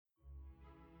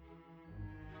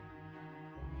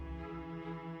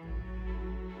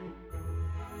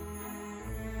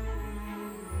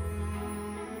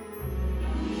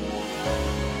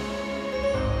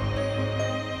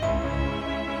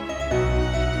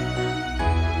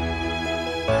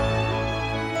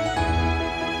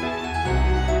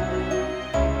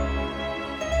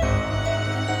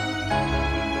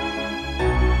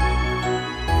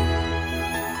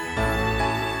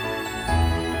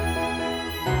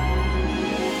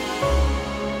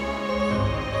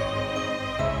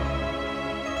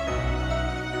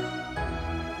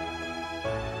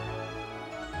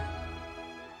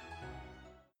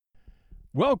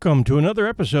Welcome to another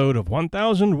episode of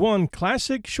 1001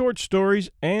 Classic Short Stories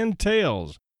and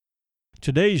Tales.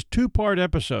 Today's two-part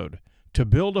episode, To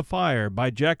Build a Fire by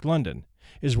Jack London,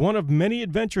 is one of many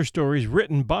adventure stories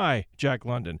written by Jack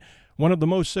London, one of the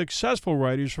most successful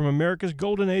writers from America's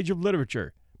golden age of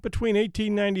literature, between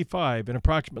 1895 and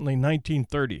approximately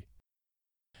 1930.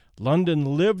 London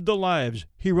lived the lives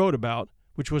he wrote about,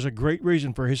 which was a great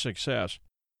reason for his success.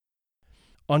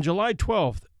 On July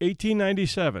 12,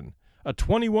 1897, a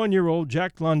 21-year-old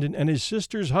Jack London and his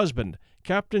sister's husband,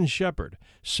 Captain Shepherd,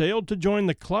 sailed to join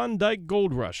the Klondike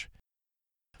Gold Rush.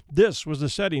 This was the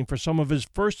setting for some of his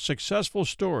first successful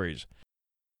stories.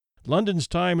 London's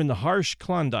time in the harsh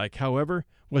Klondike, however,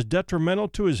 was detrimental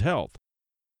to his health.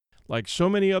 Like so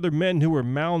many other men who were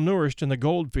malnourished in the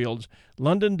goldfields,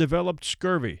 London developed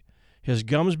scurvy. His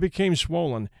gums became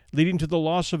swollen, leading to the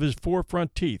loss of his four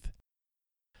front teeth.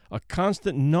 A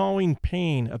constant gnawing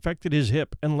pain affected his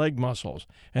hip and leg muscles,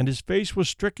 and his face was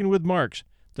stricken with marks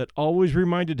that always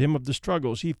reminded him of the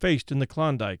struggles he faced in the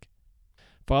Klondike.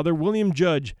 Father William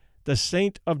Judge, the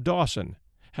Saint of Dawson,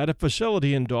 had a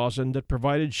facility in Dawson that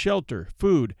provided shelter,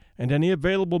 food, and any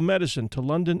available medicine to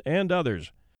London and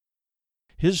others.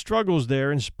 His struggles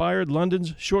there inspired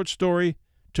London's short story,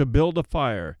 To Build a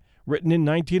Fire, written in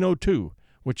 1902,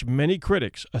 which many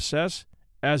critics assess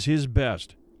as his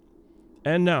best.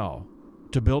 And now,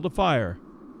 To Build a Fire,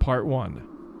 Part 1.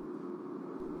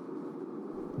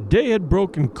 Day had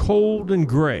broken cold and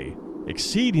gray,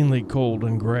 exceedingly cold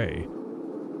and gray,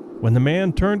 when the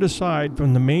man turned aside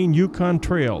from the main Yukon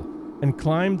Trail and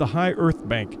climbed the high earth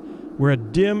bank where a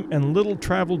dim and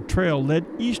little-traveled trail led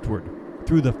eastward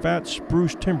through the fat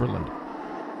spruce timberland.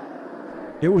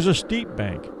 It was a steep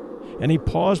bank, and he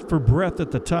paused for breath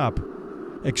at the top,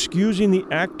 excusing the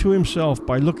act to himself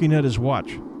by looking at his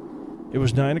watch. It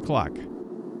was 9 o'clock.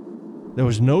 There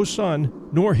was no sun,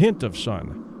 nor hint of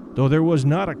sun, though there was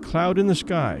not a cloud in the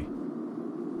sky.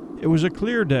 It was a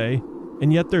clear day,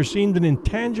 and yet there seemed an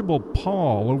intangible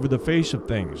pall over the face of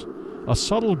things, a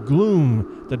subtle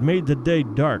gloom that made the day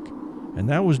dark, and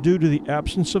that was due to the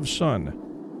absence of sun.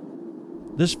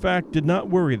 This fact did not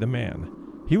worry the man.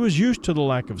 He was used to the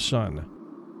lack of sun.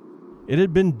 It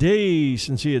had been days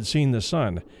since he had seen the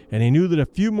sun, and he knew that a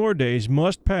few more days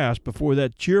must pass before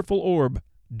that cheerful orb,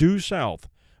 due south,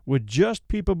 would just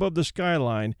peep above the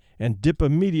skyline and dip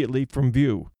immediately from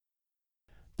view.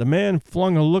 The man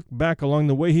flung a look back along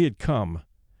the way he had come.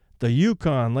 The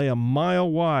Yukon lay a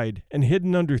mile wide and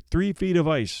hidden under 3 feet of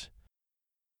ice.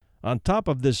 On top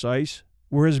of this ice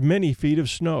were as many feet of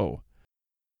snow.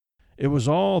 It was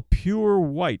all pure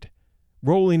white,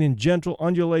 rolling in gentle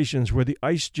undulations where the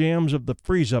ice jams of the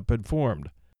freeze-up had formed.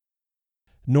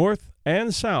 North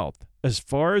and south, as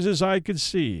far as his eye could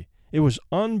see, it was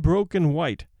unbroken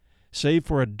white, save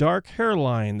for a dark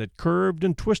hairline that curved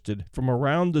and twisted from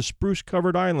around the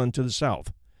spruce-covered island to the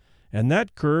south, and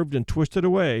that curved and twisted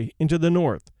away into the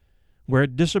north, where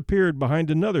it disappeared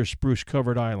behind another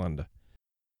spruce-covered island.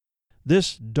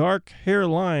 This dark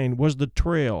hairline was the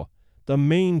trail, the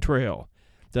main trail,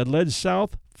 that led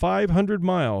south 500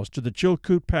 miles to the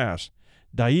Chilkoot Pass,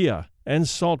 Dyea, and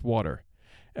Saltwater,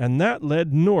 and that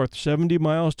led north 70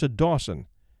 miles to Dawson,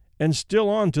 and still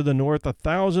on to the north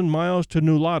 1,000 miles to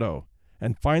Nulato,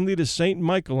 and finally to St.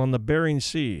 Michael on the Bering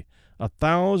Sea,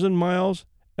 1,000 miles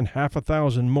and half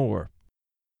 1,000 more.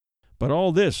 But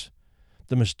all this,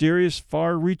 the mysterious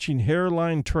far-reaching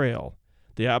hairline trail,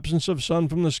 the absence of sun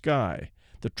from the sky,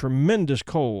 the tremendous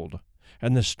cold,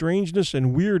 and the strangeness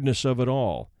and weirdness of it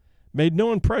all, made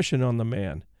no impression on the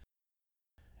man.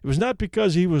 It was not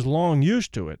because he was long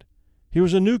used to it. He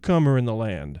was a newcomer in the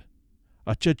land,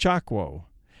 a Chechaquo,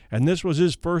 and this was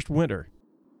his first winter.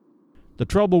 The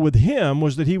trouble with him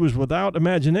was that he was without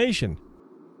imagination.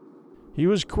 He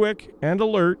was quick and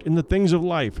alert in the things of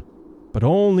life, but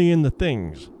only in the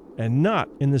things, and not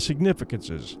in the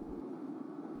significances.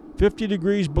 50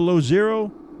 degrees below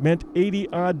zero meant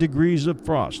 80-odd degrees of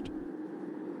frost.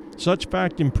 Such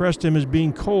fact impressed him as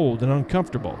being cold and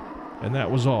uncomfortable, and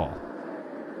that was all.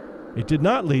 It did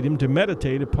not lead him to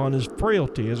meditate upon his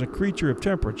frailty as a creature of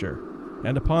temperature,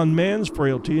 and upon man's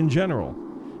frailty in general,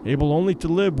 able only to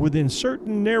live within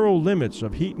certain narrow limits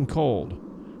of heat and cold,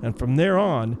 and from there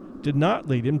on did not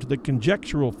lead him to the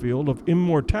conjectural field of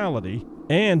immortality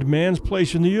and man's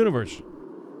place in the universe.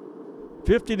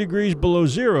 50 degrees below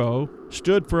zero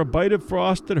stood for a bite of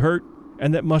frost that hurt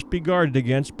and that must be guarded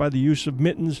against by the use of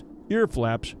mittens, ear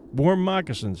flaps, warm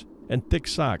moccasins, and thick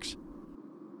socks.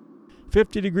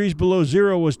 50 degrees below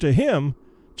zero was to him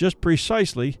just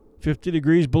precisely 50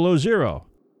 degrees below zero.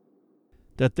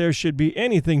 That there should be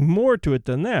anything more to it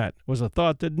than that was a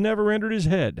thought that never entered his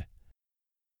head.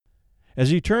 As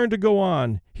he turned to go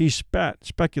on, he spat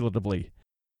speculatively.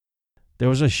 There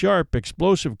was a sharp,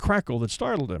 explosive crackle that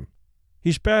startled him.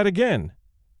 He spat again,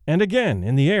 and again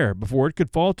in the air before it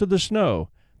could fall to the snow.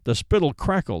 The spittle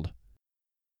crackled.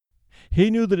 He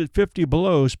knew that at 50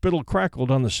 below, spittle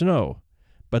crackled on the snow,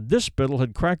 but this spittle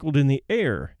had crackled in the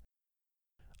air.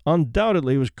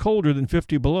 Undoubtedly, it was colder than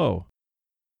 50 below.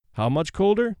 How much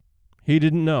colder? He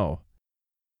didn't know.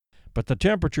 But the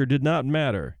temperature did not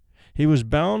matter. He was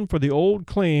bound for the old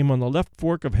claim on the left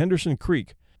fork of Henderson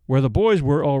Creek, where the boys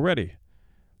were already.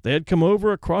 They had come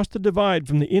over across the divide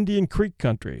from the Indian Creek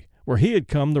country, where he had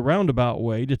come the roundabout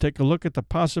way to take a look at the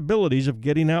possibilities of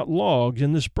getting out logs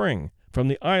in the spring from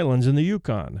the islands in the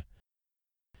Yukon.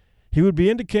 He would be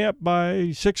into camp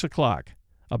by 6 o'clock.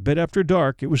 A bit after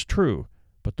dark, it was true,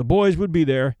 but the boys would be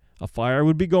there, a fire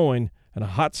would be going, and a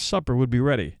hot supper would be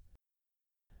ready.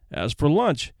 As for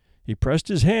lunch, he pressed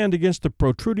his hand against the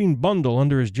protruding bundle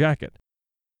under his jacket.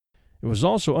 It was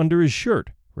also under his shirt,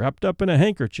 wrapped up in a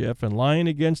handkerchief and lying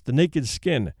against the naked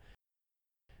skin.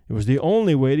 It was the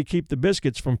only way to keep the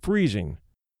biscuits from freezing.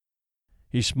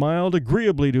 He smiled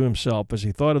agreeably to himself as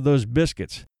he thought of those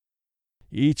biscuits,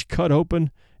 each cut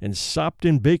open and sopped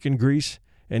in bacon grease,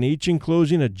 and each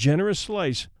enclosing a generous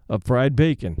slice of fried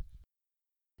bacon.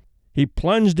 He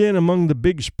plunged in among the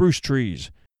big spruce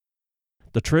trees.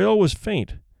 The trail was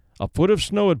faint. A foot of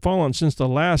snow had fallen since the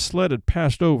last sled had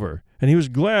passed over, and he was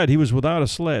glad he was without a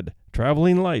sled,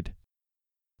 traveling light.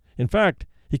 In fact,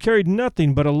 he carried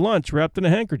nothing but a lunch wrapped in a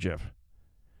handkerchief.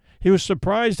 He was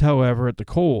surprised, however, at the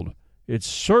cold. It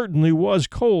certainly was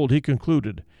cold, he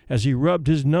concluded, as he rubbed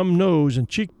his numb nose and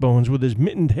cheekbones with his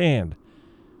mittened hand.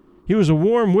 He was a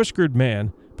warm, whiskered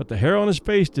man, but the hair on his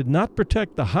face did not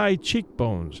protect the high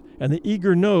cheekbones and the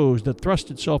eager nose that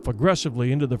thrust itself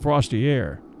aggressively into the frosty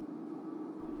air.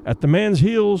 At the man's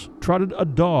heels trotted a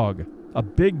dog, a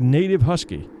big native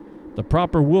husky, the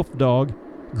proper wolf dog,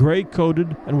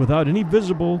 gray-coated and without any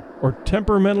visible or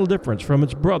temperamental difference from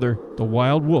its brother, the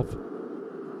wild wolf.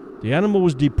 The animal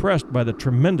was depressed by the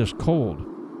tremendous cold.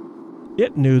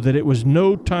 It knew that it was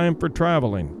no time for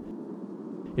traveling.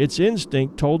 Its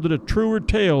instinct told it a truer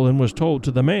tale than was told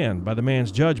to the man by the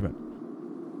man's judgment.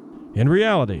 In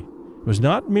reality, it was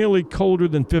not merely colder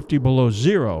than 50 below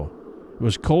zero. It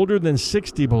was colder than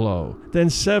 60 below, then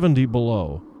 70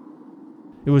 below.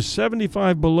 It was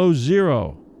 75 below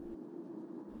zero.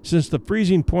 Since the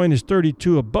freezing point is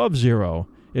 32 above zero,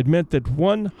 it meant that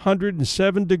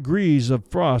 107 degrees of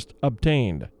frost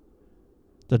obtained.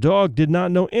 The dog did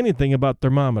not know anything about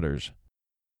thermometers.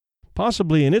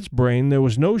 Possibly in its brain there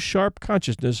was no sharp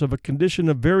consciousness of a condition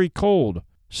of very cold,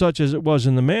 such as it was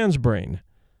in the man's brain,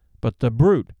 but the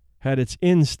brute had its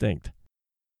instinct.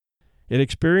 It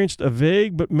experienced a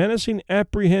vague but menacing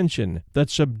apprehension that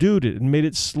subdued it and made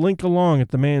it slink along at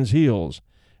the man's heels,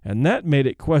 and that made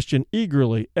it question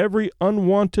eagerly every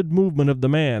unwanted movement of the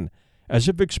man, as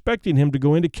if expecting him to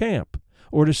go into camp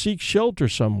or to seek shelter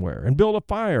somewhere and build a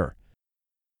fire.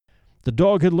 The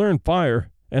dog had learned fire,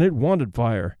 and it wanted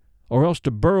fire, or else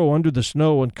to burrow under the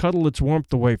snow and cuddle its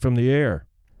warmth away from the air.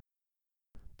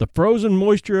 The frozen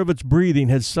moisture of its breathing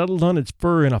had settled on its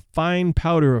fur in a fine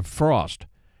powder of frost,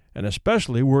 and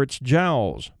especially were its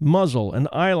jowls, muzzle, and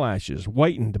eyelashes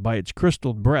whitened by its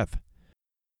crystalled breath.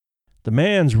 The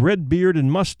man's red beard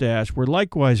and mustache were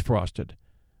likewise frosted,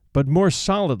 but more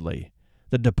solidly,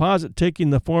 the deposit taking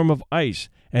the form of ice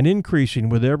and increasing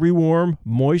with every warm,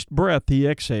 moist breath he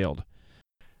exhaled.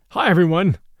 Hi,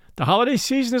 everyone. The holiday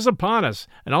season is upon us,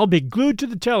 and I'll be glued to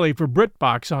the telly for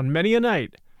BritBox on many a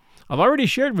night. I've already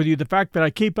shared with you the fact that I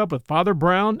keep up with Father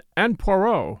Brown and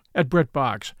Poirot at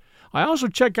BritBox. I also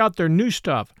check out their new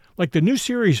stuff, like the new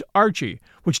series Archie,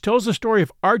 which tells the story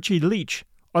of Archie Leach,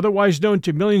 otherwise known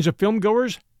to millions of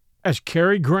filmgoers as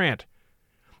Cary Grant.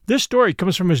 This story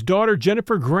comes from his daughter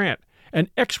Jennifer Grant and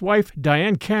ex-wife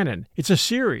Diane Cannon. It's a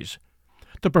series.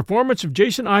 The performance of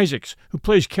Jason Isaacs, who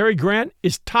plays Cary Grant,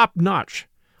 is top-notch.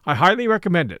 I highly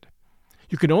recommend it.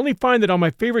 You can only find it on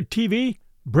my favorite TV,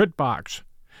 BritBox.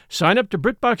 Sign up to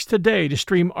BritBox today to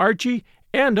stream Archie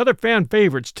and other fan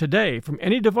favorites today from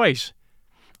any device.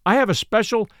 I have a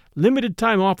special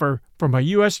limited-time offer for my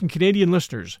U.S. and Canadian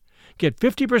listeners. Get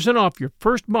 50% off your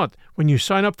first month when you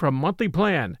sign up for a monthly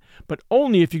plan, but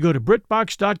only if you go to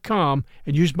BritBox.com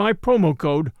and use my promo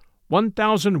code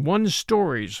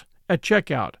 1001stories at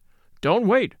checkout. Don't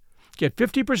wait. Get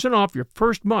 50% off your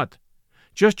first month.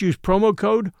 Just use promo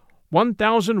code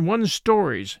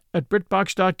 1001stories at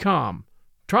BritBox.com.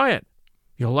 Try it.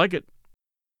 You'll like it.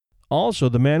 Also,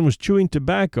 the man was chewing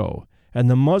tobacco, and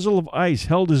the muzzle of ice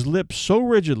held his lips so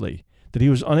rigidly that he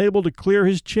was unable to clear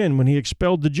his chin when he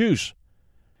expelled the juice.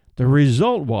 The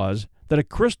result was that a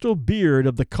crystal beard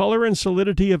of the color and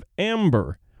solidity of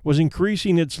amber was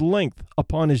increasing its length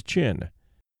upon his chin.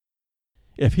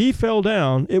 If he fell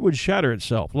down, it would shatter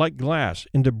itself, like glass,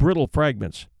 into brittle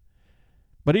fragments.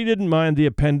 But he didn't mind the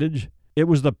appendage. It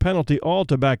was the penalty all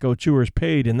tobacco chewers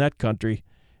paid in that country,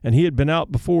 and he had been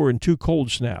out before in 2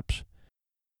 cold snaps.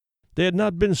 They had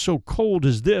not been so cold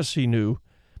as this, he knew,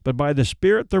 but by the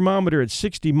spirit thermometer at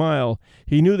 60 mile,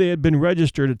 he knew they had been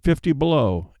registered at 50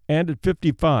 below, and at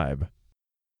 55.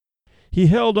 He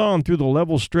held on through the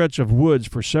level stretch of woods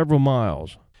for several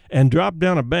miles, and dropped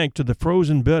down a bank to the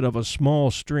frozen bed of a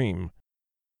small stream.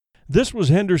 This was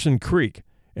Henderson Creek,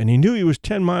 and he knew he was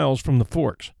 10 miles from the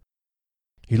Forks.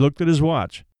 He looked at his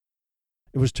watch.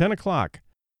 It was 10 o'clock.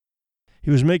 He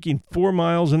was making 4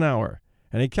 miles an hour,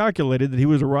 and he calculated that he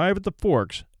would arrive at the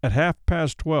Forks at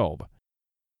 12:30.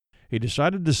 He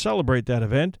decided to celebrate that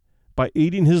event by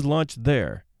eating his lunch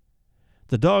there.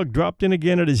 The dog dropped in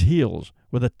again at his heels,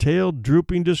 with a tail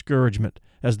drooping discouragement,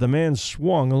 as the man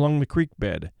swung along the creek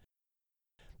bed.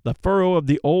 The furrow of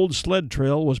the old sled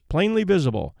trail was plainly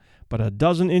visible, but a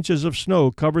dozen inches of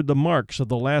snow covered the marks of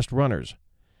the last runners.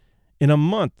 In a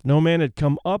month no man had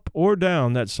come up or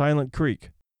down that silent creek.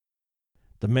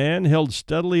 The man held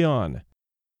steadily on.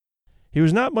 He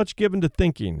was not much given to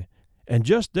thinking, and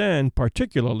just then,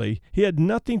 particularly, he had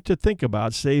nothing to think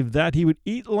about save that he would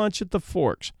eat lunch at the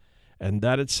Forks, and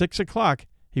that at 6 o'clock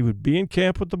he would be in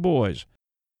camp with the boys.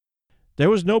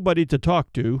 There was nobody to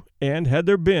talk to, and had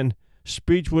there been,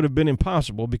 speech would have been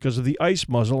impossible because of the ice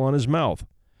muzzle on his mouth.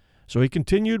 So he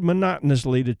continued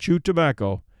monotonously to chew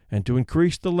tobacco and to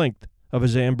increase the length of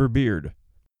his amber beard.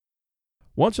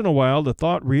 Once in a while the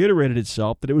thought reiterated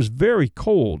itself that it was very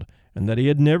cold, and that he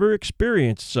had never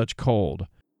experienced such cold.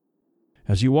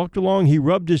 As he walked along he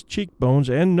rubbed his cheekbones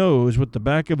and nose with the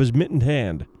back of his mittened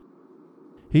hand.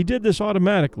 He did this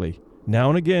automatically, now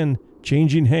and again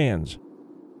changing hands.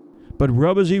 But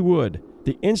rub as he would,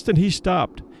 the instant he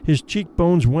stopped, his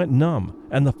cheekbones went numb,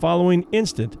 and the following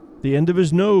instant the end of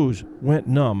his nose went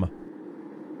numb.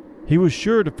 He was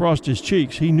sure to frost his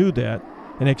cheeks, he knew that,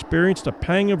 and experienced a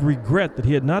pang of regret that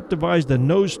he had not devised a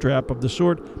nose strap of the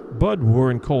sort Bud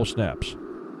wore in cold snaps.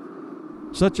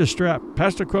 Such a strap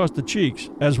passed across the cheeks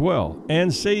as well,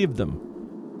 and saved them.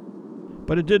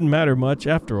 But it didn't matter much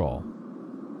after all.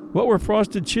 What were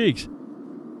frosted cheeks?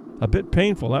 A bit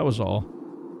painful, that was all.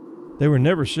 They were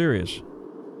never serious.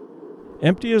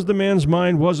 Empty as the man's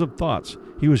mind was of thoughts,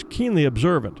 he was keenly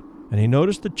observant, and he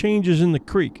noticed the changes in the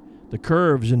creek, the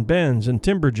curves and bends and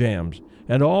timber jams,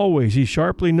 and always he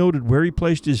sharply noted where he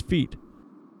placed his feet.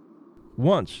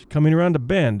 Once, coming around a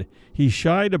bend, he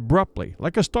shied abruptly,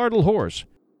 like a startled horse,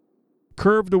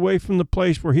 curved away from the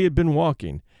place where he had been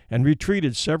walking, and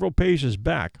retreated several paces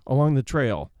back along the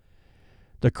trail.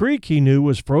 The creek, he knew,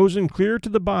 was frozen clear to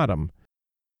the bottom.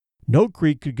 No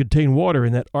creek could contain water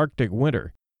in that Arctic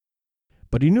winter.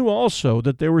 But he knew also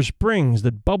that there were springs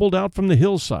that bubbled out from the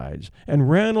hillsides and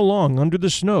ran along under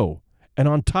the snow and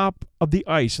on top of the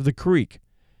ice of the creek.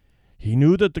 He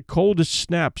knew that the coldest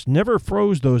snaps never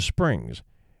froze those springs,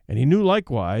 and he knew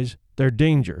likewise their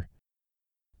danger.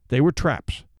 They were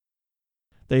traps.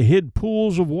 They hid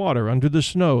pools of water under the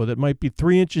snow that might be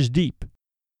 3 inches deep,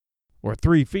 or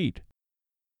 3 feet.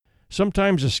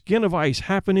 Sometimes a skin of ice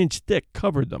half an inch thick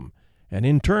covered them, and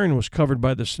in turn was covered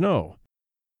by the snow.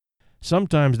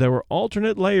 Sometimes there were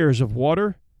alternate layers of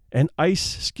water and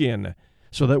ice skin,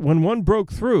 so that when one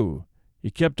broke through,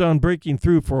 he kept on breaking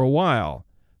through for a while,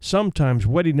 sometimes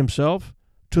wetting himself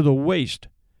to the waist.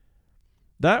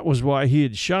 That was why he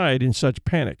had shied in such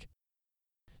panic.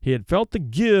 He had felt the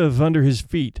give under his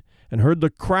feet and heard the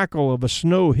crackle of a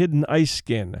snow-hidden ice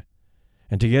skin,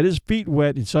 and to get his feet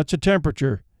wet in such a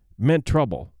temperature meant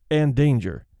trouble and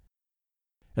danger.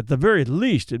 At the very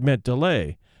least it meant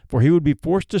delay, for he would be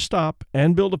forced to stop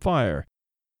and build a fire,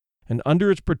 and under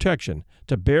its protection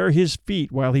to bare his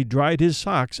feet while he dried his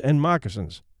socks and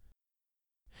moccasins.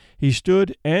 He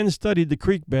stood and studied the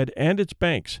creek bed and its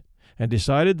banks, and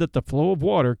decided that the flow of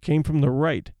water came from the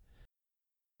right.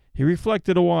 He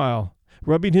reflected a while,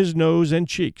 rubbing his nose and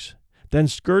cheeks, then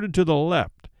skirted to the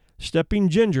left, stepping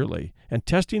gingerly and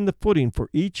testing the footing for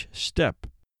each step.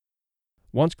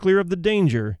 Once clear of the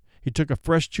danger, he took a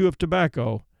fresh chew of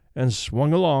tobacco and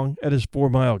swung along at his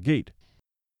 4-mile gait.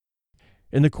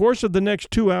 In the course of the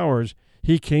next 2 hours,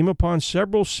 he came upon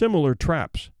several similar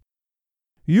traps.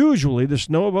 Usually the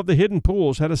snow above the hidden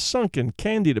pools had a sunken,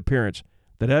 candied appearance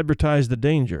that advertised the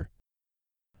danger.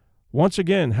 Once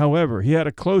again, however, he had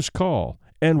a close call,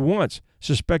 and once,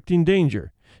 suspecting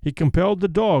danger, he compelled the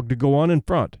dog to go on in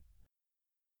front.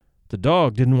 The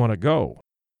dog didn't want to go.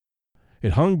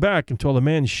 It hung back until the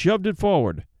man shoved it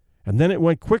forward, and then it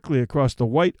went quickly across the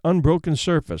white, unbroken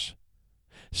surface.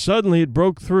 Suddenly it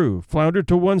broke through, floundered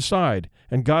to one side,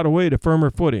 and got away to firmer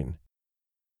footing.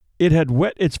 It had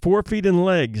wet its forefeet and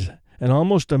legs, and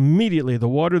almost immediately the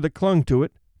water that clung to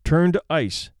it turned to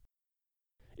ice.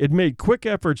 It made quick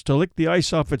efforts to lick the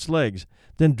ice off its legs,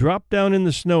 then dropped down in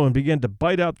the snow and began to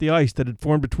bite out the ice that had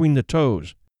formed between the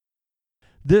toes.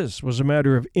 This was a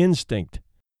matter of instinct.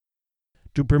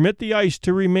 To permit the ice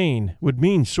to remain would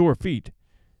mean sore feet.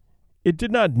 It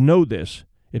did not know this.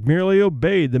 It merely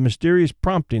obeyed the mysterious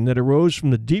prompting that arose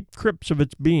from the deep crypts of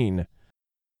its being.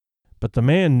 But the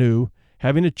man knew,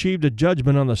 having achieved a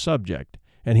judgment on the subject,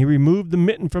 and he removed the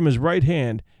mitten from his right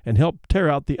hand and helped tear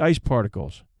out the ice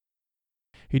particles.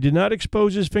 He did not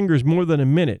expose his fingers more than a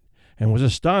minute, and was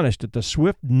astonished at the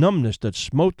swift numbness that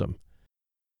smote them.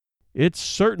 It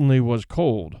certainly was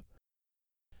cold.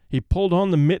 He pulled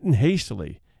on the mitten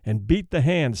hastily and beat the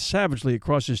hand savagely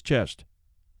across his chest.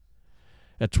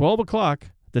 At 12 o'clock,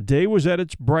 the day was at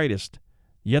its brightest,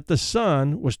 yet the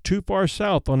sun was too far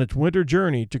south on its winter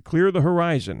journey to clear the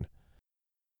horizon.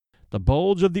 The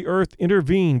bulge of the earth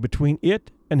intervened between it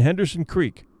and Henderson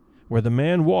Creek, where the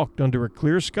man walked under a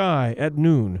clear sky at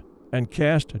noon and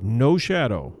cast no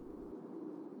shadow.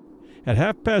 At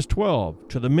 12:30,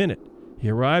 to the minute, he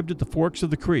arrived at the forks of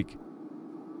the creek.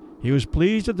 He was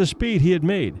pleased at the speed he had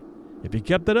made. If he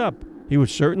kept it up, he would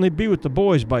certainly be with the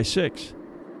boys by 6.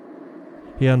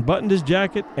 He unbuttoned his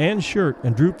jacket and shirt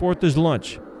and drew forth his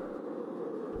lunch.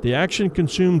 The action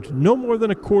consumed no more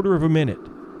than a quarter of a minute.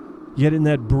 Yet in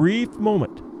that brief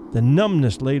moment, the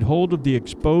numbness laid hold of the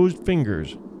exposed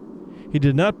fingers. He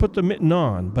did not put the mitten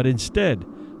on, but instead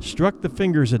struck the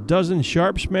fingers a dozen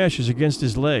sharp smashes against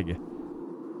his leg.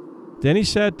 Then he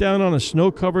sat down on a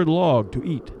snow-covered log to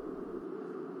eat.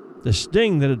 The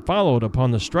sting that had followed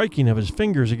upon the striking of his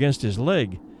fingers against his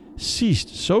leg ceased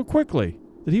so quickly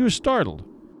that he was startled.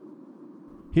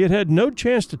 He had had no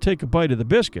chance to take a bite of the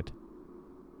biscuit.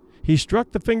 He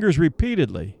struck the fingers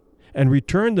repeatedly and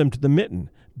returned them to the mitten,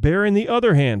 baring the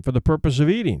other hand for the purpose of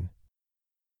eating.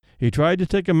 He tried to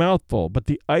take a mouthful, but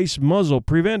the ice muzzle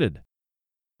prevented.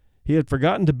 He had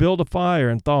forgotten to build a fire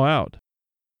and thaw out.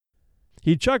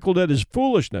 He chuckled at his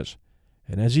foolishness,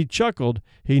 and as he chuckled,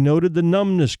 he noted the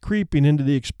numbness creeping into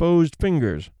the exposed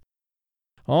fingers.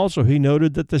 Also, he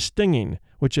noted that the stinging,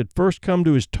 which had first come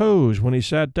to his toes when he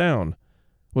sat down,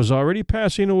 was already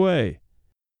passing away.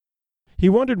 He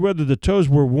wondered whether the toes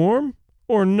were warm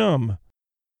or numb.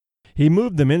 He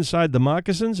moved them inside the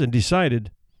moccasins and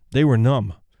decided they were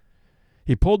numb.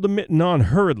 He pulled the mitten on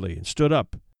hurriedly and stood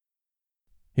up.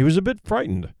 He was a bit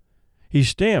frightened. He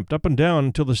stamped up and down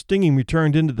until the stinging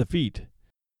returned into the feet.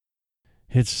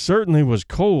 It certainly was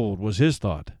cold, was his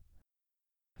thought.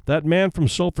 That man from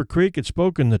Sulphur Creek had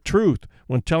spoken the truth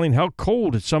when telling how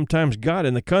cold it sometimes got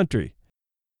in the country.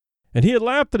 And he had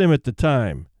laughed at him at the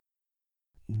time.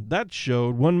 That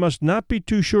showed one must not be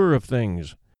too sure of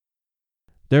things.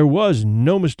 There was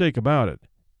no mistake about it.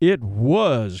 It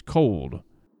was cold.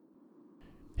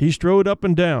 He strode up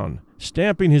and down,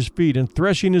 stamping his feet and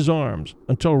threshing his arms,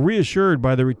 until reassured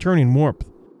by the returning warmth.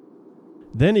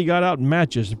 Then he got out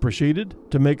matches and proceeded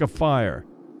to make a fire.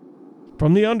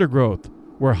 From the undergrowth,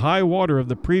 where high water of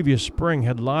the previous spring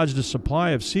had lodged a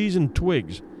supply of seasoned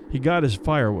twigs, he got his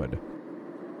firewood.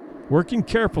 Working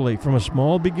carefully from a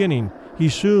small beginning, he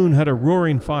soon had a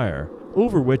roaring fire,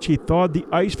 over which he thawed the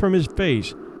ice from his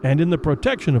face, and in the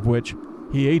protection of which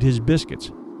he ate his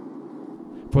biscuits.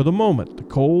 For the moment, the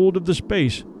cold of the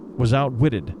space was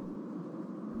outwitted.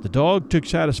 The dog took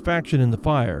satisfaction in the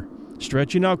fire,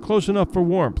 stretching out close enough for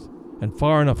warmth and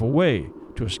far enough away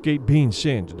to escape being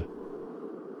singed.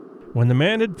 When the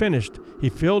man had finished, he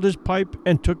filled his pipe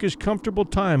and took his comfortable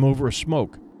time over a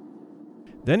smoke.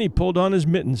 Then he pulled on his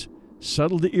mittens,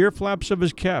 settled the ear flaps of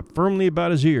his cap firmly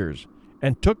about his ears,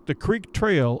 and took the creek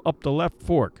trail up the left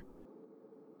fork.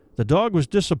 The dog was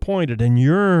disappointed and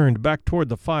yearned back toward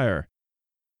the fire.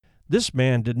 This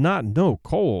man did not know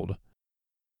cold.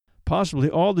 Possibly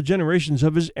all the generations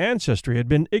of his ancestry had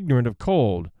been ignorant of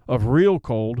cold, of real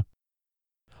cold,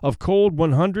 of cold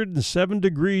 107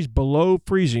 degrees below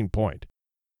freezing point.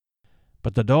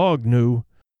 But the dog knew,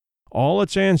 all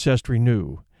its ancestry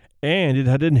knew, and it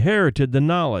had inherited the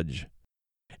knowledge.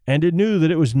 And it knew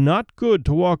that it was not good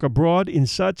to walk abroad in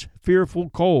such fearful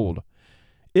cold.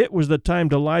 It was the time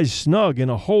to lie snug in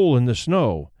a hole in the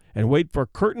snow and wait for a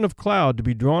curtain of cloud to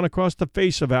be drawn across the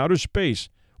face of outer space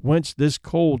whence this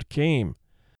cold came.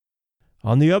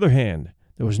 On the other hand,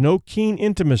 there was no keen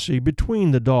intimacy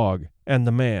between the dog and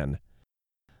the man.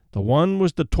 The one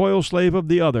was the toil slave of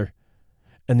the other,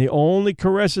 and the only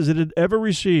caresses it had ever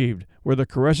received were the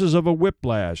caresses of a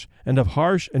whiplash and of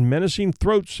harsh and menacing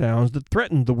throat sounds that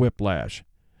threatened the whiplash.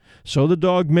 So the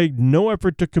dog made no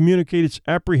effort to communicate its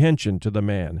apprehension to the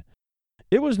man.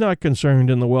 It was not concerned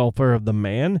in the welfare of the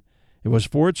man. It was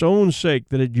for its own sake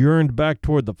that it yearned back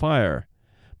toward the fire.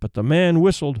 But the man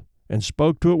whistled and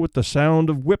spoke to it with the sound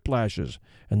of whiplashes,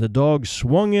 and the dog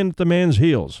swung in at the man's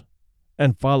heels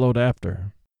and followed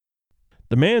after.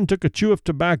 The man took a chew of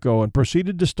tobacco and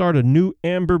proceeded to start a new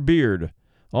amber beard.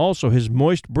 Also his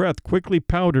moist breath quickly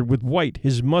powdered with white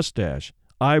his mustache,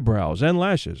 eyebrows, and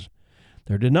lashes.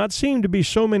 There did not seem to be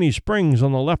so many springs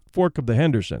on the left fork of the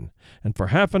Henderson, and for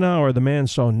half an hour the man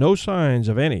saw no signs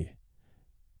of any.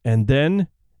 And then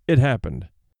it happened.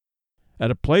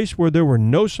 At a place where there were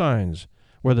no signs,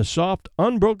 where the soft,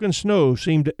 unbroken snow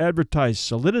seemed to advertise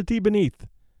solidity beneath,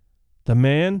 the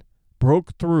man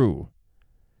broke through.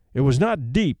 It was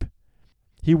not deep.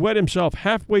 He wet himself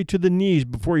halfway to the knees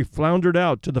before he floundered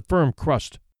out to the firm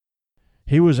crust.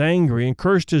 He was angry and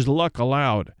cursed his luck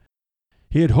aloud.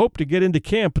 He had hoped to get into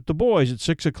camp with the boys at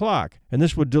 6 o'clock, and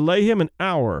this would delay him an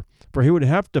hour, for he would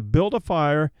have to build a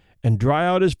fire and dry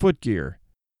out his footgear.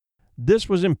 This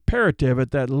was imperative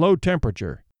at that low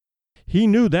temperature. He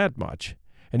knew that much,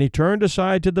 and he turned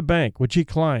aside to the bank, which he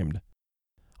climbed.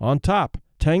 On top,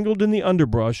 tangled in the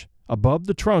underbrush, above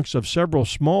the trunks of several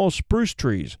small spruce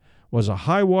trees, was a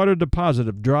high-water deposit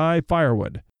of dry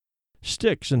firewood,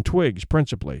 sticks and twigs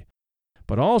principally,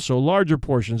 but also larger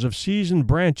portions of seasoned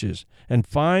branches and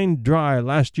fine, dry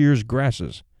last year's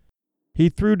grasses. He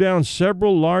threw down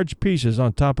several large pieces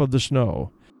on top of the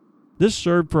snow. This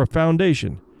served for a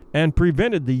foundation and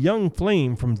prevented the young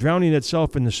flame from drowning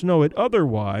itself in the snow it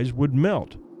otherwise would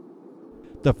melt.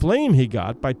 The flame he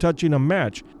got by touching a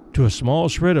match to a small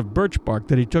shred of birch bark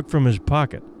that he took from his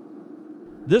pocket.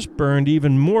 This burned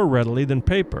even more readily than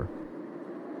paper.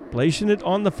 Placing it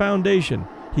on the foundation,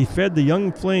 he fed the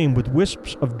young flame with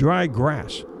wisps of dry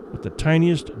grass, with the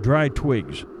tiniest dry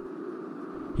twigs.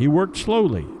 He worked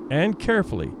slowly and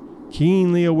carefully,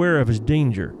 keenly aware of his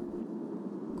danger.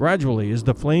 Gradually, as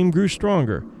the flame grew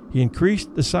stronger, he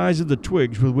increased the size of the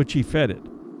twigs with which he fed it.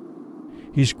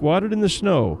 He squatted in the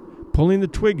snow, pulling the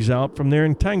twigs out from their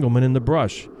entanglement in the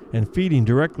brush and feeding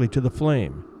directly to the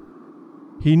flame.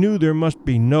 He knew there must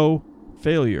be no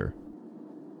failure.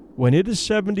 When it is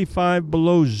 75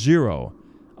 below zero,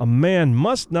 a man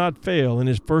must not fail in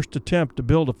his first attempt to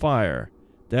build a fire.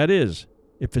 That is,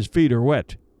 if his feet are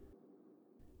wet.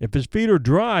 If his feet are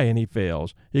dry and he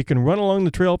fails, he can run along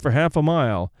the trail for half a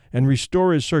mile and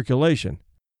restore his circulation.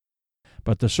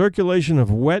 But the circulation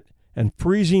of wet and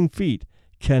freezing feet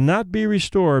cannot be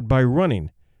restored by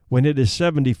running when it is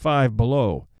 75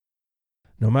 below.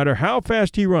 No matter how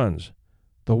fast he runs,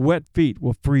 the wet feet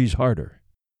will freeze harder.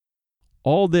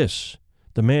 All this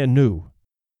the man knew.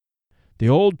 The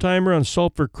old-timer on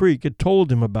Sulphur Creek had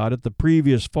told him about it the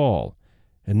previous fall,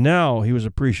 and now he was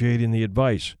appreciating the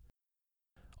advice.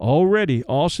 Already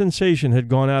all sensation had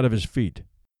gone out of his feet.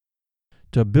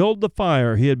 To build the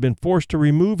fire he had been forced to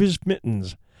remove his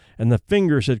mittens, and the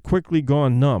fingers had quickly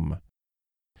gone numb.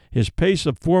 His pace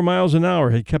of 4 miles an hour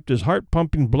had kept his heart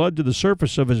pumping blood to the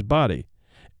surface of his body,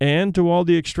 and to all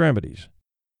the extremities.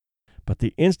 But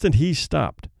the instant he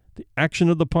stopped, the action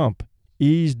of the pump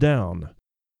eased down.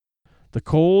 The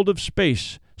cold of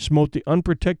space smote the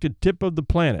unprotected tip of the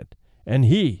planet, and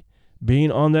he,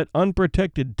 being on that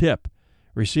unprotected tip,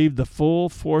 received the full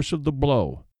force of the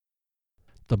blow.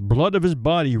 The blood of his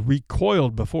body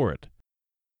recoiled before it.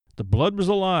 The blood was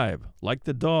alive, like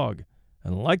the dog,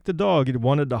 and like the dog it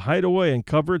wanted to hide away and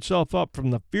cover itself up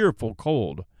from the fearful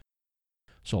cold.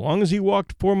 So long as he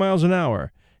walked 4 miles an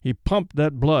hour, he pumped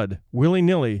that blood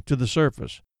willy-nilly to the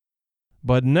surface.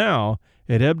 But now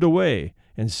it ebbed away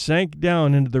and sank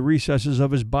down into the recesses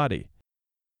of his body.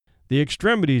 The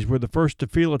extremities were the first to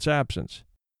feel its absence.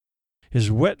 His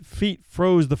wet feet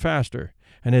froze the faster,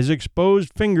 and his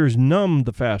exposed fingers numbed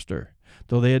the faster,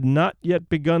 though they had not yet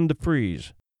begun to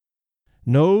freeze.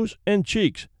 Nose and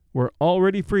cheeks were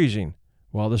already freezing,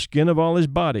 while the skin of all his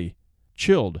body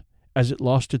chilled as it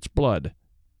lost its blood.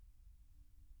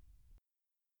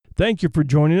 Thank you for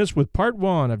joining us with Part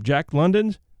 1 of Jack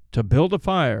London's To Build a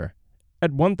Fire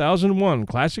at 1001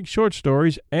 Classic Short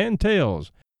Stories and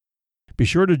Tales. Be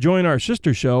sure to join our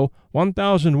sister show,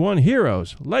 1001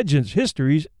 Heroes, Legends,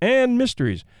 Histories, and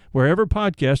Mysteries, wherever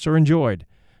podcasts are enjoyed.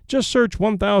 Just search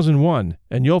 1001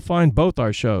 and you'll find both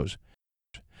our shows.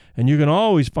 And you can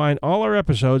always find all our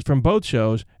episodes from both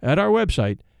shows at our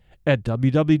website at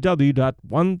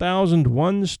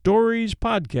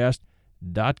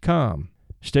www.1001storiespodcast.com.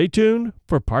 Stay tuned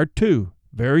for Part 2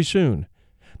 very soon.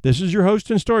 This is your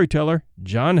host and storyteller,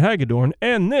 John Hagedorn,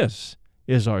 and this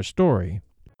is our story.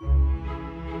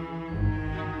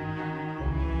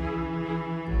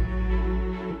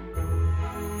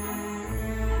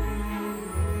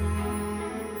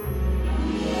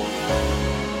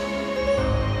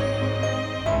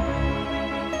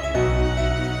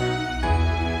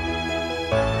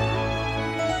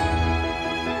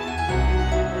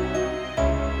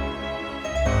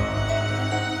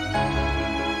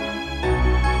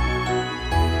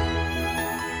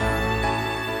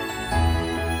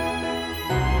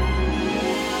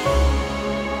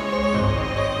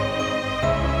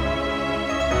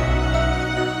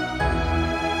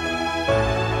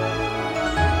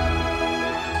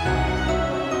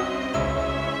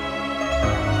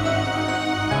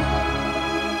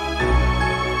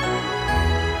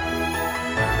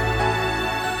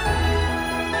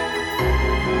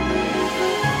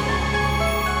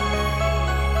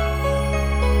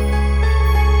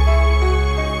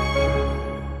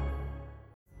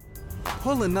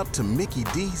 Pulling up to Mickey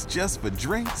D's just for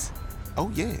drinks?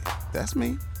 Oh yeah, that's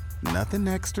me. Nothing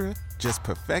extra, just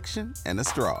perfection and a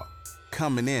straw.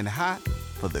 Coming in hot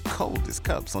for the coldest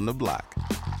cups on the block.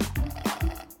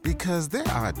 Because there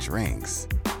are drinks.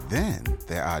 Then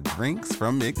there are drinks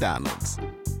from McDonald's.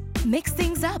 Mix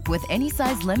things up with any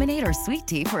size lemonade or sweet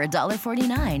tea for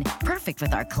 $1.49. Perfect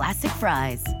with our classic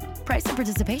fries. Price and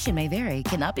participation may vary.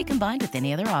 Cannot be combined with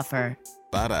any other offer.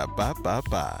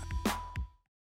 Ba-da-ba-ba-ba.